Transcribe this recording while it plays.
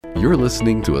You're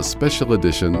listening to a special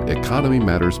edition Economy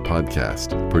Matters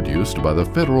podcast produced by the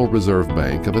Federal Reserve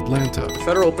Bank of Atlanta. The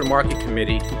Federal Open Market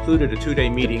Committee concluded a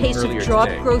two-day meeting earlier today. The pace of job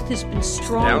growth has been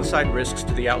strong. Downside risks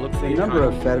to the outlook for the number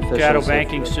of Fed officials. Shadow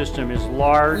banking system is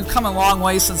large. We've come a long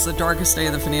way since the darkest day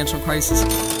of the financial crisis.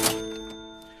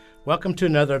 Welcome to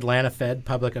another Atlanta Fed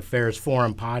Public Affairs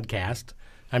Forum podcast.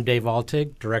 I'm Dave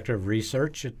Altig, Director of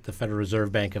Research at the Federal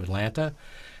Reserve Bank of Atlanta.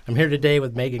 I'm here today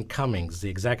with Megan Cummings, the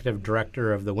Executive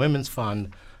Director of the Women's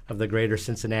Fund of the Greater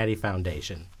Cincinnati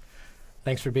Foundation.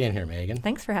 Thanks for being here, Megan.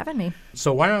 Thanks for having me.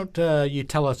 So why don't you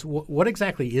tell us what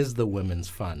exactly is the Women's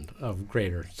Fund of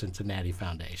Greater Cincinnati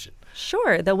Foundation?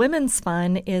 Sure. The Women's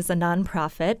Fund is a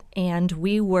nonprofit, and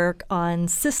we work on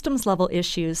systems-level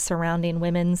issues surrounding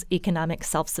women's economic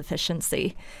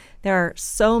self-sufficiency. There are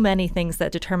so many things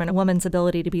that determine a woman's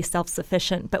ability to be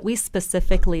self-sufficient, but we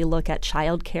specifically look at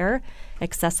childcare,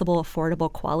 accessible,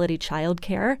 affordable, quality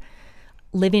childcare,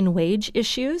 living wage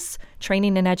issues,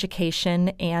 training and education,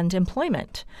 and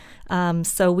employment.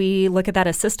 So we look at that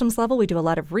at systems level. We do a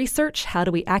lot of research. How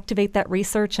do we activate that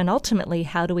research? And ultimately,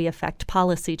 how do we affect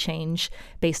policy change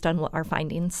based on what our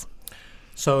findings?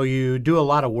 So you do a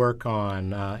lot of work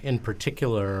on, in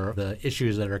particular, the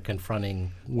issues that are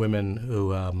confronting women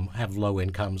who have low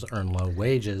incomes, earn low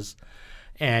wages.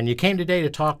 And you came today to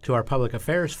talk to our Public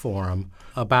Affairs Forum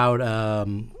about a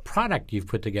product you've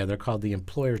put together called the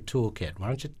Employer Toolkit. Why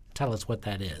don't you tell us what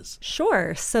that is?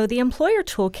 Sure. So the Employer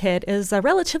Toolkit is a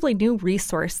relatively new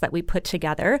resource that we put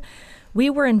together. We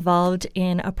were involved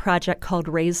in a project called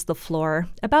Raise the Floor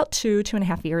about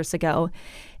 2.5 years ago.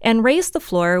 And Raise the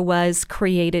Floor was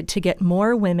created to get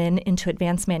more women into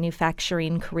advanced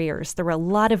manufacturing careers. There were a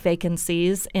lot of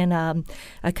vacancies in a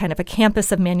kind of a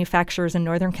campus of manufacturers in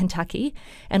northern Kentucky,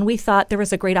 and we thought there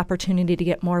was a great opportunity to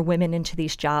get more women into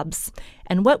these jobs.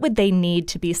 And what would they need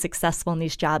to be successful in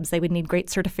these jobs? They would need great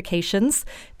certifications.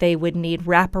 They would need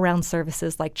wraparound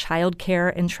services like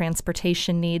childcare and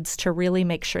transportation needs to really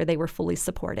make sure they were fully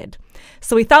supported.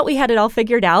 So we thought we had it all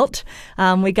figured out.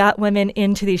 We got women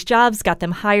into these jobs, got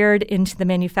them hired into the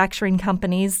manufacturing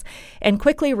companies, and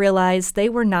quickly realized they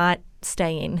were not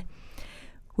staying.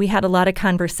 We had a lot of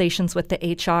conversations with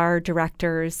the HR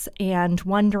directors and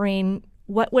wondering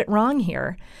what went wrong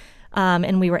here.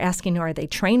 And we were asking, are they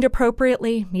trained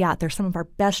appropriately? Yeah, they're some of our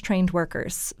best trained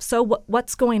workers. So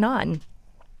what's going on?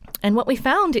 And what we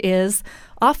found is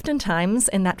oftentimes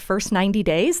in that first 90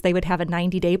 days, they would have a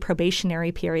 90-day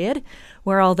probationary period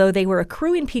where although they were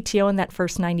accruing PTO in that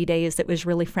first 90 days, it was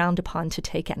really frowned upon to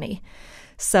take any.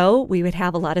 So we would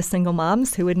have a lot of single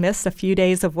moms who would miss a few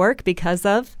days of work because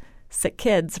of sick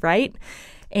kids, right?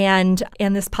 And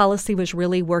this policy was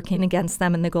really working against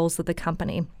them and the goals of the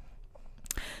company.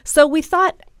 So we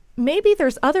thought, maybe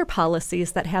there's other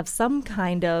policies that have some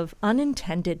kind of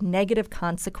unintended negative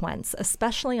consequence,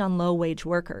 especially on low-wage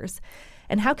workers.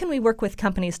 And how can we work with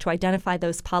companies to identify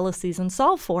those policies and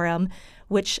solve for them,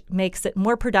 which makes it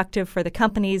more productive for the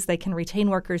companies, they can retain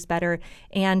workers better,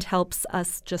 and helps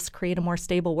us just create a more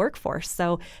stable workforce.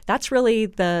 So that's really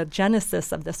the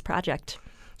genesis of this project.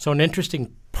 So an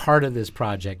interesting part of this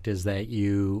project is that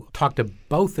you talk to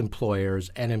both employers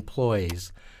and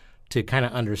employees to kind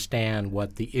of understand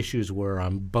what the issues were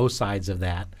on both sides of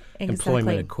that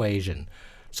employment equation.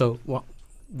 So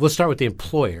we'll start with the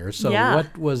employers. So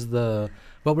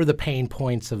what were the pain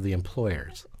points of the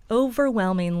employers?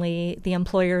 Overwhelmingly, the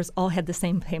employers all had the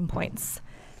same pain points: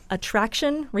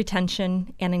 attraction,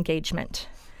 retention, and engagement.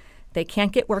 They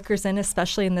can't get workers in,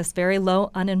 especially in this very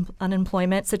low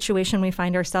unemployment situation we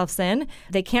find ourselves in.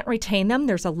 They can't retain them.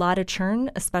 There's a lot of churn,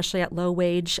 especially at low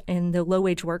wage in the low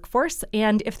wage workforce.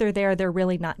 And if they're there, they're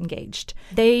really not engaged.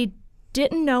 They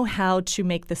didn't know how to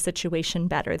make the situation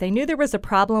better. They knew there was a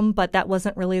problem, but that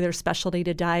wasn't really their specialty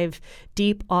to dive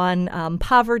deep on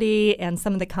poverty and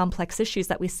some of the complex issues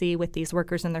that we see with these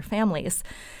workers and their families.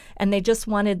 And they just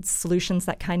wanted solutions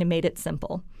that kind of made it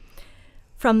simple.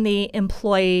 From the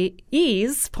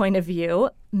employees' point of view,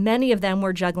 many of them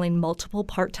were juggling multiple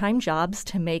part-time jobs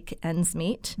to make ends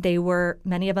meet.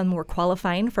 Many of them were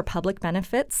qualifying for public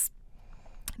benefits.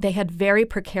 They had very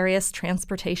precarious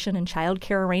transportation and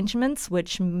childcare arrangements,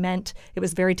 which meant it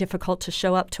was very difficult to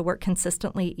show up to work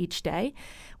consistently each day.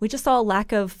 We just saw a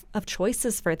lack of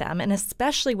choices for them, and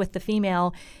especially with the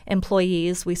female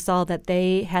employees, we saw that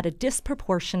they had a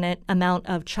disproportionate amount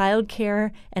of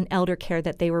childcare and elder care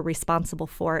that they were responsible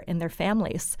for in their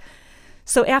families.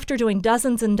 So after doing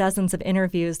dozens and dozens of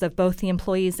interviews of both the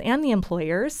employees and the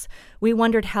employers, we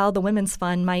wondered how the Women's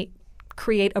Fund might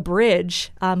create a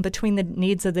bridge between the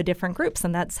needs of the different groups,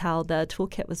 and that's how the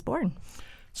toolkit was born.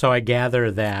 So I gather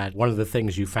that one of the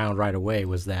things you found right away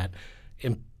was that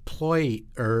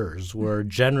employers were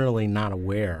generally not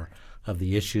aware of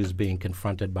the issues being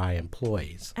confronted by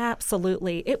employees.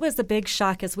 Absolutely. It was a big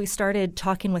shock as we started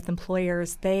talking with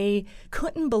employers. They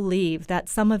couldn't believe that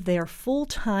some of their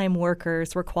full-time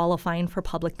workers were qualifying for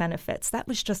public benefits. That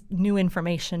was just new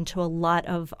information to a lot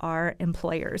of our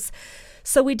employers.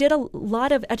 So we did a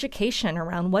lot of education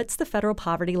around what's the federal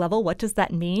poverty level, what does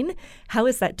that mean, how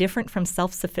is that different from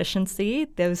self-sufficiency.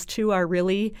 Those two are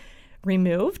really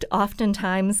removed.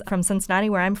 Oftentimes from Cincinnati,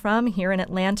 where I'm from, here in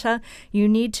Atlanta, you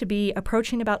need to be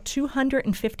approaching about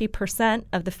 250%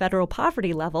 of the federal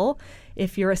poverty level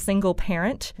if you're a single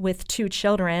parent with 2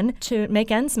 children to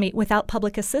make ends meet without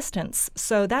public assistance.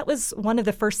 So that was one of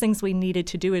the first things we needed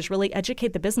to do, is really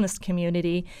educate the business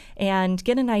community and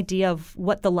get an idea of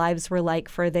what the lives were like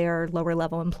for their lower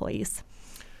level employees.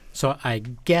 So I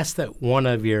guess that one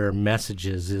of your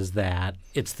messages is that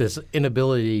it's this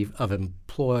inability of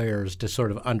employers to sort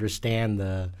of understand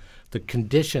the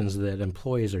conditions that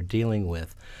employees are dealing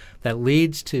with that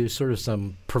leads to sort of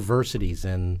some perversities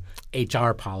in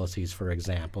HR policies, for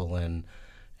example,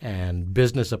 and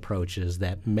business approaches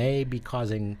that may be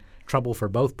causing trouble for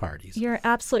both parties. You're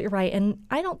absolutely right. And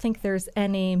I don't think there's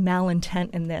any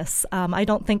malintent in this. I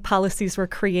don't think policies were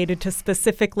created to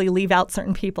specifically leave out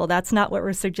certain people. That's not what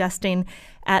we're suggesting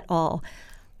at all.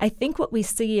 I think what we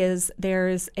see is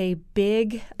there's a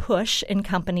big push in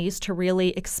companies to really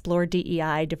explore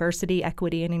DEI, diversity,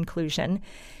 equity, and inclusion.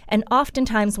 And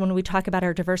oftentimes when we talk about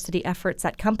our diversity efforts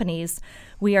at companies,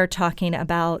 we are talking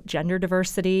about gender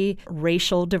diversity,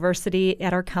 racial diversity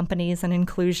at our companies and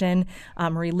inclusion,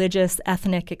 religious,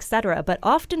 ethnic, et cetera. But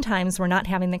oftentimes we're not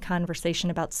having the conversation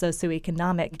about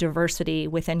socioeconomic diversity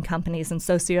within companies and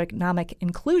socioeconomic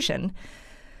inclusion.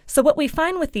 So what we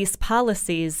find with these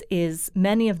policies is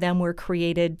many of them were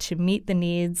created to meet the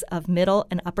needs of middle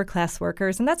and upper class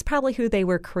workers, and that's probably who they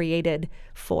were created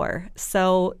for.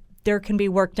 So there can be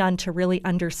work done to really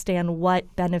understand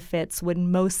what benefits would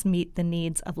most meet the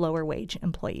needs of lower wage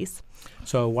employees.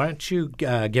 So why don't you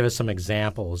give us some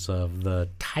examples of the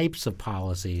types of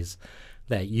policies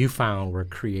that you found were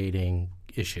creating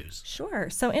issues? Sure.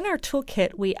 So in our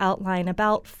toolkit, we outline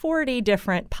about 40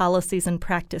 different policies and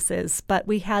practices, but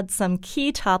we had some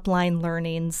key top-line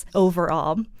learnings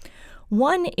overall.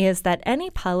 One is that any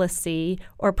policy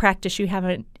or practice you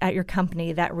have at your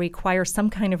company that requires some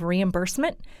kind of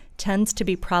reimbursement tends to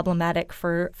be problematic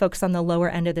for folks on the lower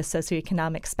end of the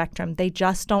socioeconomic spectrum. They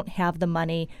just don't have the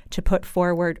money to put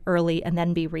forward early and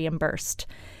then be reimbursed.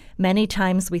 Many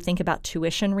times we think about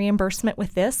tuition reimbursement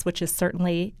with this, which is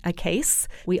certainly a case.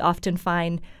 We often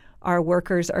find our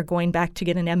workers are going back to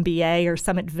get an MBA or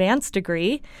some advanced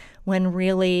degree when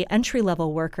really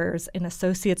entry-level workers, an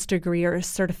associate's degree or a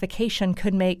certification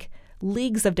could make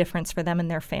leagues of difference for them and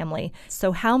their family.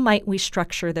 So how might we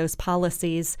structure those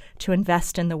policies to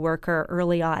invest in the worker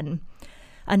early on?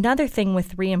 Another thing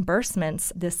with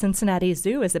reimbursements, the Cincinnati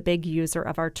Zoo is a big user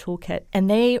of our toolkit, and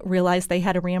they realized they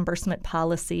had a reimbursement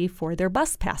policy for their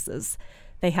bus passes.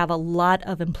 They have a lot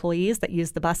of employees that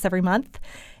use the bus every month,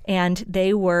 and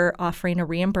they were offering a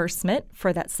reimbursement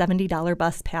for that $70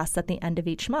 bus pass at the end of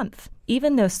each month.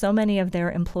 Even though so many of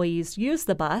their employees use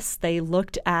the bus, they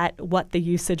looked at what the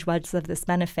usage was of this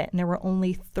benefit, and there were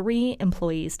only 3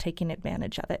 employees taking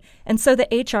advantage of it. And so the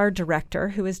HR director,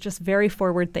 who is just very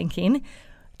forward-thinking,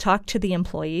 talked to the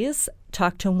employees,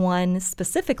 talked to one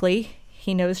specifically.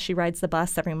 He knows she rides the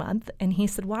bus every month. And he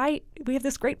said, "Why? We have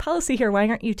this great policy here. Why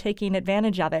aren't you taking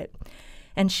advantage of it?"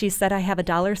 And she said, "I have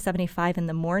 $1.75 in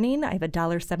the morning. I have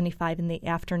 $1.75 in the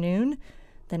afternoon,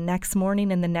 the next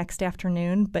morning and the next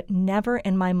afternoon, but never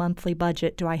in my monthly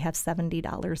budget do I have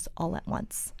 $70 all at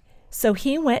once." So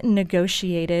he went and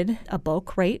negotiated a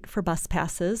bulk rate for bus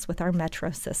passes with our Metro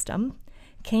system,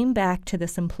 came back to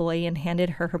this employee and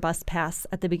handed her bus pass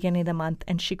at the beginning of the month,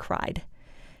 and she cried.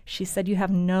 She said, "You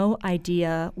have no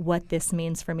idea what this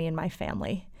means for me and my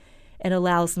family. It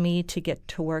allows me to get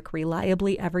to work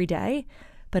reliably every day,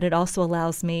 but it also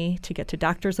allows me to get to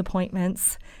doctor's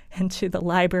appointments and to the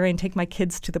library and take my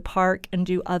kids to the park and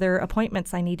do other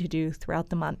appointments I need to do throughout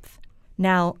the month."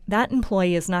 Now, that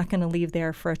employee is not going to leave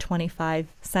there for a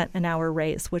 25-cent an hour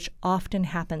raise, which often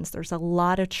happens. There's a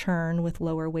lot of churn with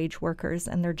lower wage workers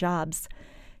and their jobs.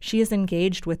 She is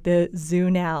engaged with the zoo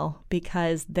now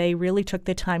because they really took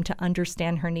the time to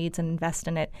understand her needs and invest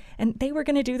in it. And they were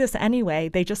going to do this anyway.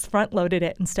 They just front-loaded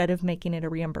it instead of making it a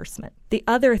reimbursement. The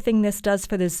other thing this does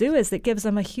for the zoo is it gives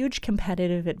them a huge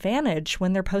competitive advantage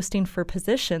when they're posting for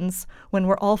positions when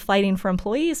we're all fighting for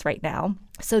employees right now.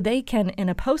 So they can, in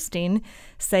a posting,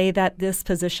 say that this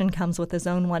position comes with a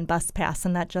Zone 1 bus pass,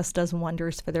 and that just does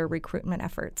wonders for their recruitment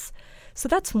efforts. So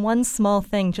that's one small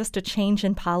thing, just a change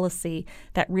in policy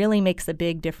that really makes a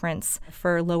big difference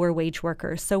for lower wage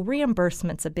workers. So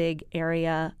reimbursement's a big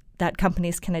area that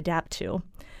companies can adapt to.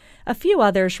 A few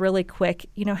others really quick,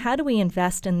 how do we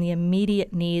invest in the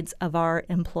immediate needs of our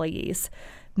employees?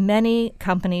 Many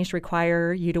companies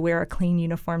require you to wear a clean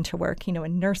uniform to work.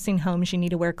 In nursing homes, you need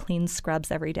to wear clean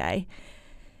scrubs every day.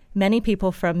 Many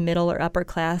people from middle or upper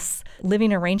class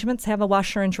living arrangements have a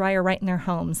washer and dryer right in their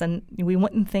homes, and we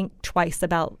wouldn't think twice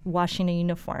about washing a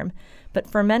uniform. But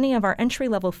for many of our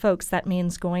entry-level folks, that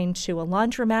means going to a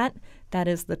laundromat. That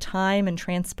is the time and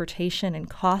transportation and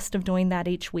cost of doing that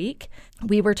each week.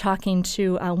 We were talking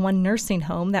to one nursing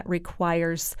home that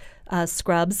requires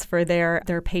scrubs for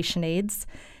their patient aides.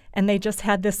 And they just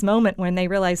had this moment when they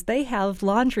realized they have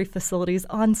laundry facilities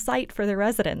on site for their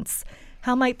residents.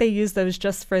 How might they use those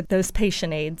just for those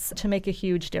patient aides to make a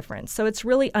huge difference? So it's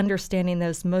really understanding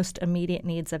those most immediate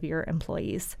needs of your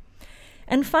employees.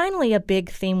 And finally, a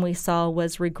big theme we saw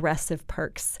was regressive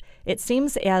perks. It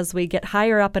seems as we get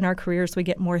higher up in our careers, we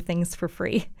get more things for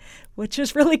free, which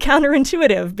is really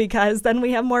counterintuitive because then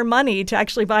we have more money to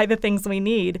actually buy the things we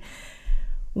need.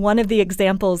 One of the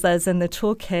examples as in the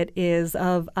toolkit is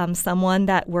of someone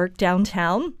that worked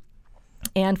downtown.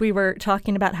 And we were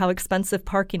talking about how expensive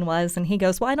parking was. And he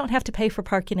goes, well, I don't have to pay for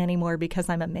parking anymore because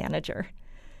I'm a manager.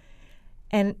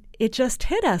 And it just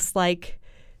hit us like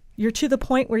you're to the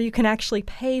point where you can actually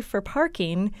pay for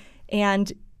parking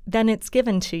and then it's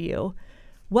given to you.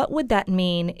 What would that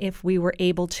mean if we were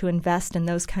able to invest in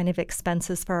those kind of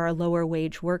expenses for our lower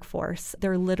wage workforce?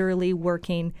 They're literally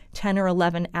working 10 or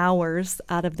 11 hours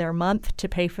out of their month to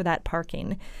pay for that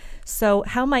parking. So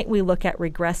how might we look at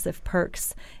regressive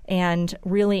perks and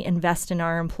really invest in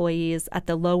our employees at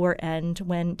the lower end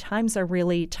when times are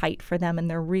really tight for them and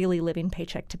they're really living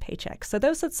paycheck to paycheck? So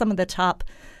those are some of the top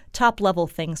level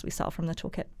things we saw from the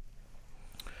toolkit.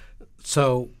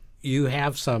 So you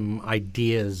have some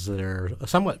ideas that are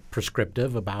somewhat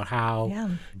prescriptive about how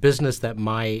business that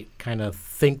might kind of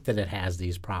think that it has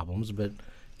these problems but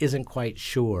isn't quite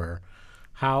sure,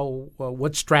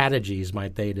 what strategies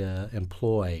might they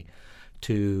employ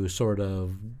to sort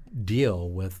of deal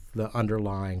with the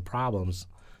underlying problems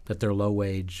that their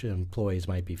low-wage employees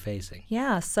might be facing?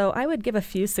 Yeah, so I would give a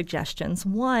few suggestions.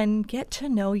 One, get to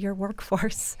know your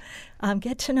workforce.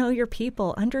 Get to know your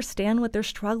people. Understand what they're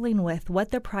struggling with,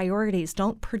 what their priorities.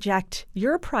 Don't project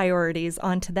your priorities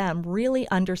onto them. Really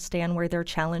understand where their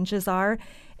challenges are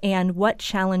and what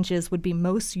challenges would be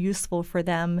most useful for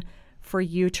them for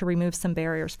you to remove some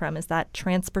barriers from. Is that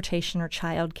transportation or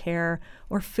childcare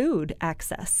or food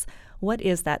access? What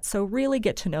is that? So really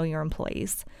get to know your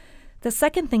employees. The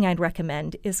second thing I'd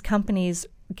recommend is companies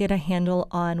get a handle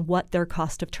on what their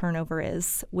cost of turnover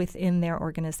is within their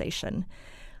organization.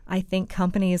 I think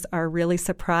companies are really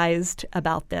surprised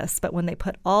about this, but when they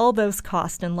put all those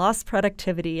costs and lost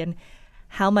productivity and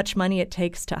how much money it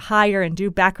takes to hire and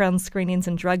do background screenings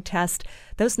and drug tests,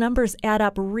 those numbers add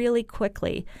up really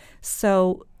quickly.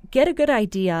 So get a good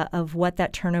idea of what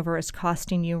that turnover is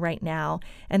costing you right now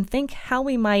and think how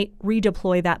we might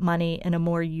redeploy that money in a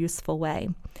more useful way.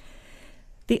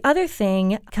 The other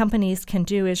thing companies can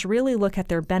do is really look at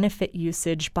their benefit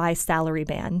usage by salary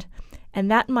band,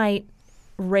 and that might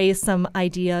raise some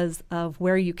ideas of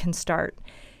where you can start.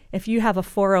 If you have a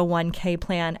 401k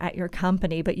plan at your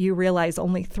company, but you realize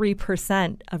only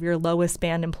 3% of your lowest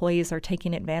band employees are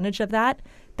taking advantage of that,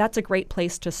 that's a great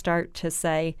place to start to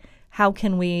say, how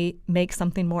can we make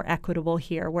something more equitable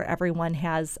here where everyone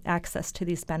has access to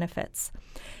these benefits?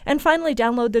 And finally,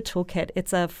 download the toolkit.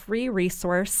 It's a free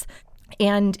resource,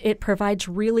 and it provides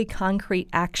really concrete,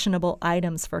 actionable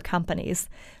items for companies.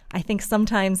 I think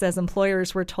sometimes as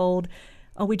employers we're told,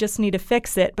 oh, we just need to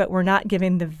fix it, but we're not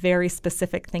given the very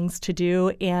specific things to do.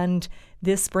 And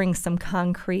this brings some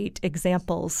concrete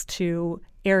examples to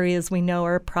areas we know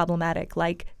are problematic,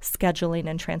 like scheduling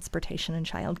and transportation and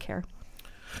childcare.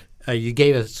 You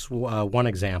gave us one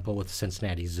example with the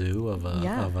Cincinnati Zoo of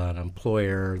an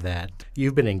employer that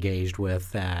you've been engaged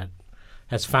with that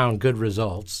has found good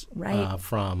results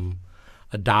from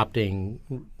adopting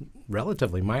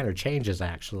relatively minor changes,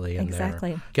 actually.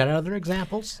 Exactly. Got other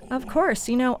examples? Of course.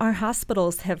 Our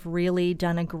hospitals have really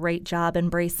done a great job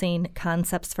embracing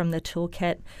concepts from the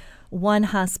toolkit. One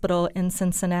hospital in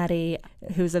Cincinnati,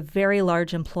 who's a very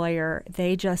large employer,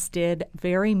 they just did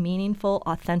very meaningful,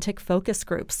 authentic focus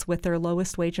groups with their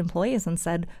lowest wage employees and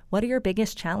said, what are your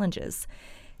biggest challenges?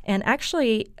 And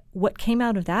actually, what came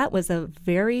out of that was a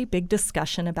very big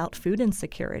discussion about food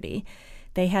insecurity.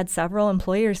 They had several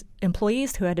employees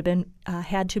who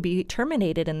had to be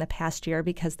terminated in the past year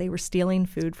because they were stealing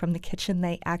food from the kitchen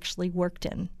they actually worked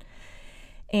in.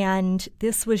 And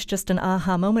this was just an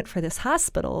aha moment for this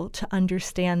hospital to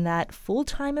understand that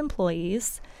full-time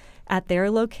employees at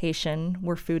their location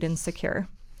were food insecure.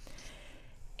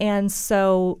 And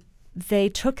so they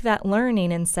took that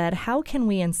learning and said, how can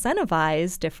we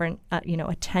incentivize different,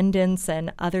 attendance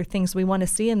and other things we want to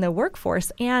see in the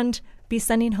workforce and be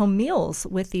sending home meals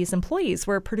with these employees?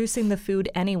 We're producing the food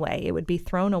anyway. It would be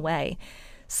thrown away.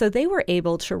 So they were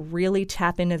able to really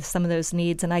tap into some of those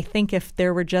needs. And I think if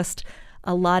there were just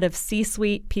a lot of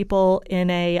C-suite people in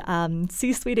a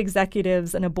C-suite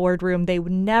executives in a boardroom, they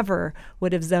never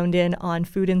would have zoned in on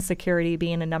food insecurity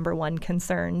being a number one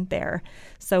concern there.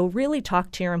 So really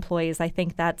talk to your employees. I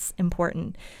think that's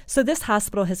important. So this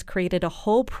hospital has created a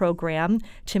whole program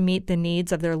to meet the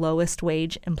needs of their lowest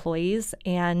wage employees.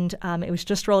 And it was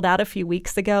just rolled out a few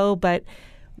weeks ago, but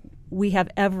we have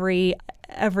every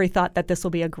thought that this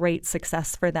will be a great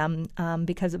success for them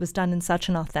because it was done in such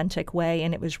an authentic way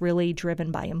and it was really driven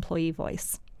by employee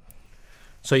voice.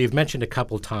 So you've mentioned a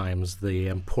couple times the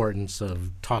importance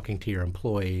of talking to your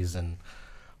employees and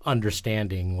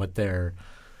understanding what their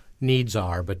needs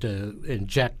are, but to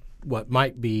inject what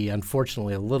might be,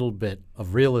 unfortunately, a little bit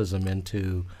of realism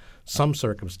into some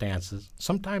circumstances.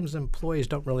 Sometimes employees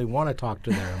don't really want to talk to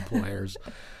their employers.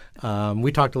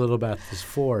 We talked a little about this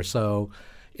before. So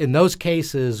in those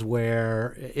cases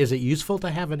where is it useful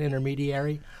to have an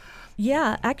intermediary?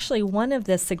 Yeah, actually, one of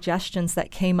the suggestions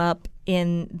that came up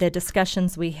in the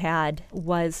discussions we had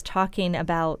was talking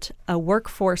about a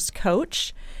workforce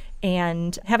coach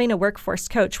and having a workforce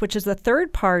coach, which is a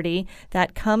third party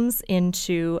that comes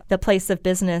into the place of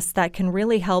business that can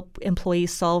really help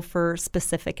employees solve for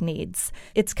specific needs.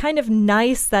 It's kind of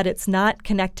nice that it's not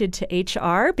connected to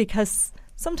HR because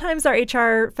sometimes our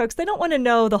HR folks, they don't want to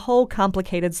know the whole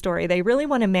complicated story. They really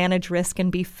want to manage risk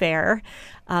and be fair.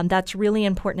 That's really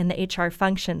important in the HR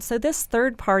function. So this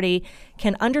third party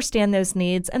can understand those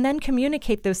needs and then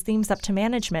communicate those themes up to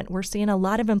management. We're seeing a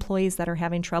lot of employees that are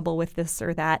having trouble with this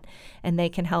or that, and they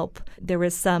can help. There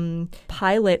was some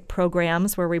pilot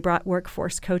programs where we brought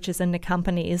workforce coaches into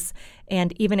companies,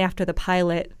 and even after the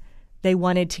pilot, they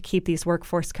wanted to keep these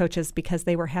workforce coaches because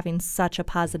they were having such a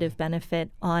positive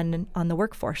benefit on the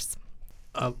workforce.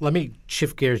 Let me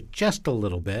shift gears just a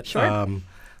little bit. Sure.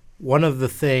 One of the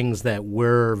things that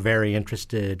we're very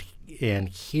interested in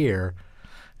here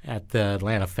at the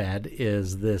Atlanta Fed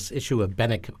is this issue of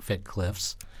benefit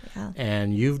cliffs. Yeah.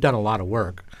 And you've done a lot of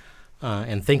work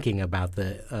in thinking about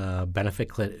the benefit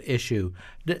cliff issue.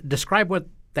 Describe what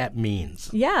that means.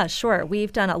 Yeah, sure.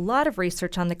 We've done a lot of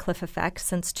research on the cliff effect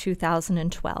since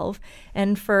 2012.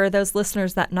 And for those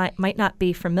listeners that might not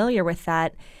be familiar with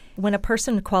that, when a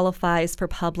person qualifies for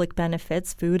public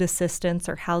benefits, food assistance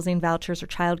or housing vouchers or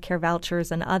child care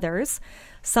vouchers and others,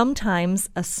 sometimes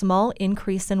a small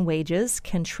increase in wages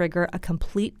can trigger a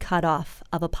complete cutoff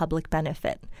of a public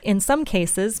benefit. In some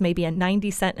cases, maybe a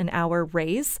 90-cent an hour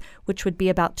raise, which would be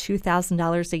about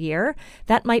 $2,000 a year,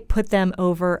 that might put them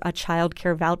over a child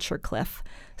care voucher cliff.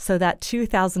 So that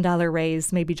 $2,000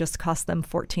 raise maybe just cost them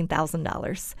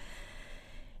 $14,000.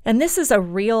 And this is a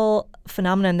real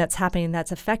phenomenon that's happening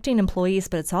that's affecting employees,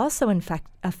 but it's also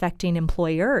affecting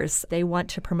employers. They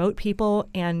want to promote people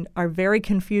and are very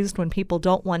confused when people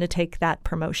don't want to take that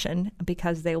promotion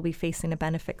because they will be facing a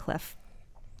benefit cliff.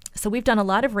 So we've done a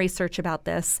lot of research about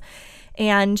this.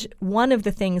 And one of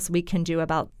the things we can do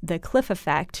about the cliff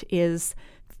effect is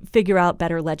figure out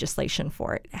better legislation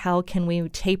for it. How can we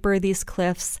taper these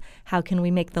cliffs? How can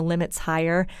we make the limits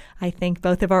higher? I think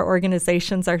both of our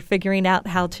organizations are figuring out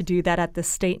how to do that at the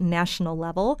state and national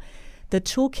level. The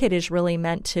toolkit is really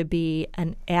meant to be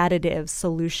an additive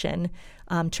solution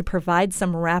to provide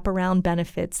some wraparound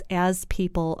benefits as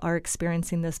people are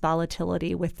experiencing this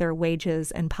volatility with their wages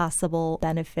and possible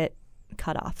benefit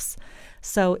cutoffs.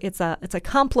 So it's a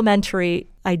complementary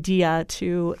idea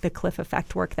to the cliff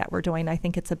effect work that we're doing. I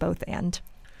think it's a both and.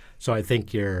 So I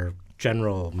think your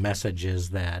general message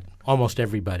is that almost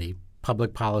everybody,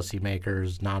 public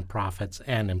policymakers, nonprofits,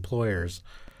 and employers,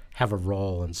 have a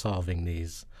role in solving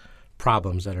these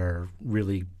problems that are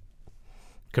really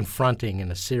confronting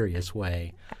in a serious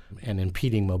way and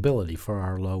impeding mobility for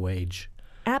our low-wage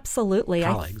Absolutely.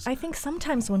 colleagues. I think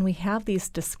sometimes when we have these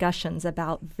discussions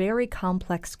about very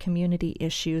complex community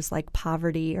issues like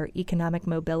poverty or economic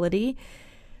mobility,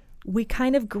 we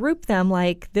kind of group them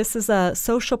like this is a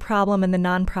social problem and the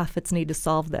nonprofits need to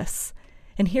solve this.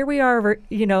 And here we are,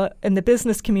 in the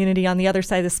business community on the other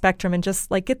side of the spectrum and just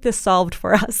like get this solved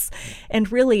for us.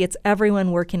 And really, it's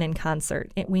everyone working in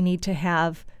concert. We need to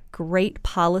have great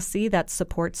policy that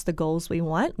supports the goals we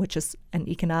want, which is an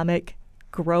economic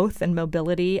growth and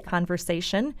mobility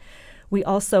conversation. We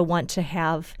also want to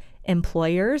have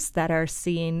employers that are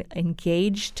seeing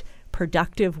engaged,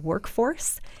 productive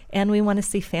workforce, and we want to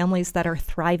see families that are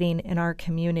thriving in our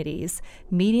communities,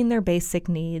 meeting their basic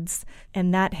needs,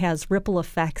 and that has ripple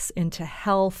effects into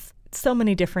health, so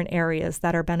many different areas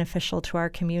that are beneficial to our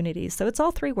communities. So it's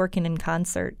all three working in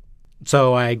concert.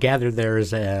 So I gather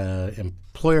there's a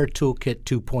Employer Toolkit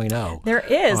 2.0. There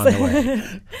is. On the way.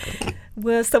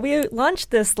 Well, so we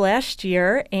launched this last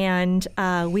year, and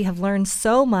we have learned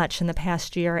so much in the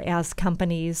past year as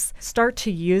companies start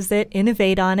to use it,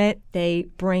 innovate on it. They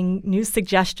bring new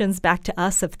suggestions back to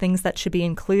us of things that should be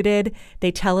included.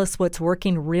 They tell us what's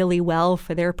working really well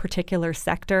for their particular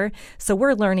sector. So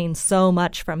we're learning so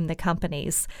much from the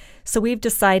companies. So we've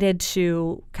decided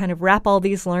to kind of wrap all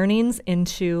these learnings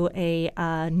into a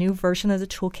new version of the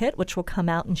toolkit, which will come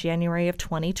out in January of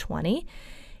 2020.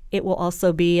 It will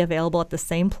also be available at the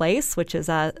same place, which is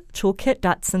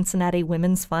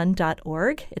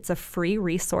toolkit.cincinnatiwomen'sfund.org. It's a free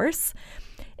resource.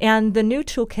 And the new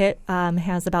toolkit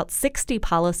has about 60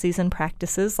 policies and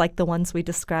practices like the ones we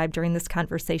described during this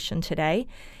conversation today.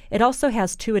 It also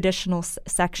has two additional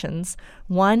sections,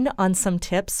 one on some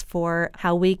tips for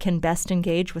how we can best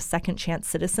engage with second chance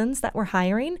citizens that we're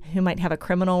hiring who might have a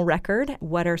criminal record.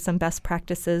 What are some best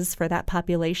practices for that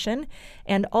population?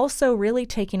 And also really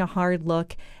taking a hard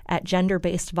look at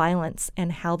gender-based violence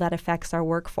and how that affects our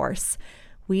workforce.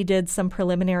 We did some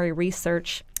preliminary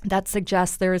research that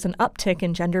suggests there is an uptick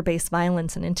in gender-based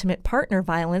violence and intimate partner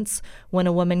violence when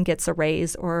a woman gets a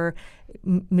raise or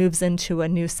moves into a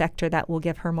new sector that will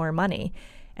give her more money.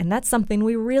 And that's something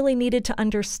we really needed to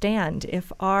understand.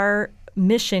 If our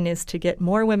mission is to get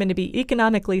more women to be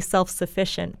economically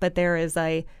self-sufficient, but there is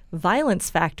a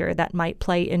violence factor that might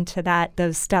play into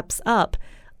those steps up,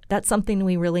 that's something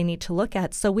we really need to look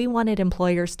at. So we wanted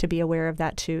employers to be aware of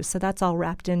that too. So that's all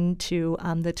wrapped into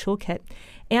the toolkit.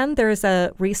 And there's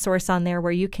a resource on there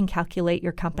where you can calculate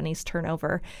your company's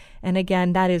turnover. And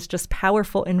again, that is just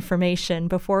powerful information.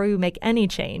 Before we make any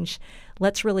change,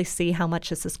 let's really see how much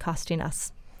this is costing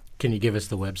us. Can you give us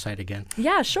the website again?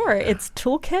 Yeah, sure. It's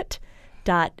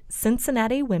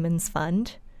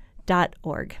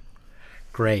toolkit.cincinnatiwomen'sfund.org.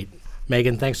 Great.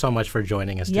 Megan, thanks so much for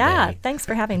joining us today. Yeah, thanks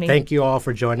for having me. Thank you all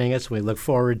for joining us. We look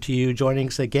forward to you joining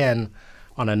us again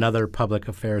on another Public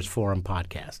Affairs Forum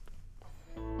podcast.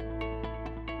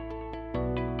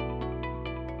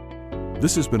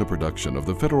 This has been a production of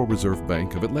the Federal Reserve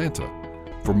Bank of Atlanta.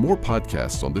 For more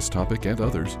podcasts on this topic and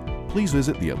others, please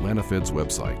visit the Atlanta Fed's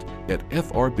website at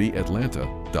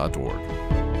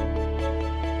frbatlanta.org.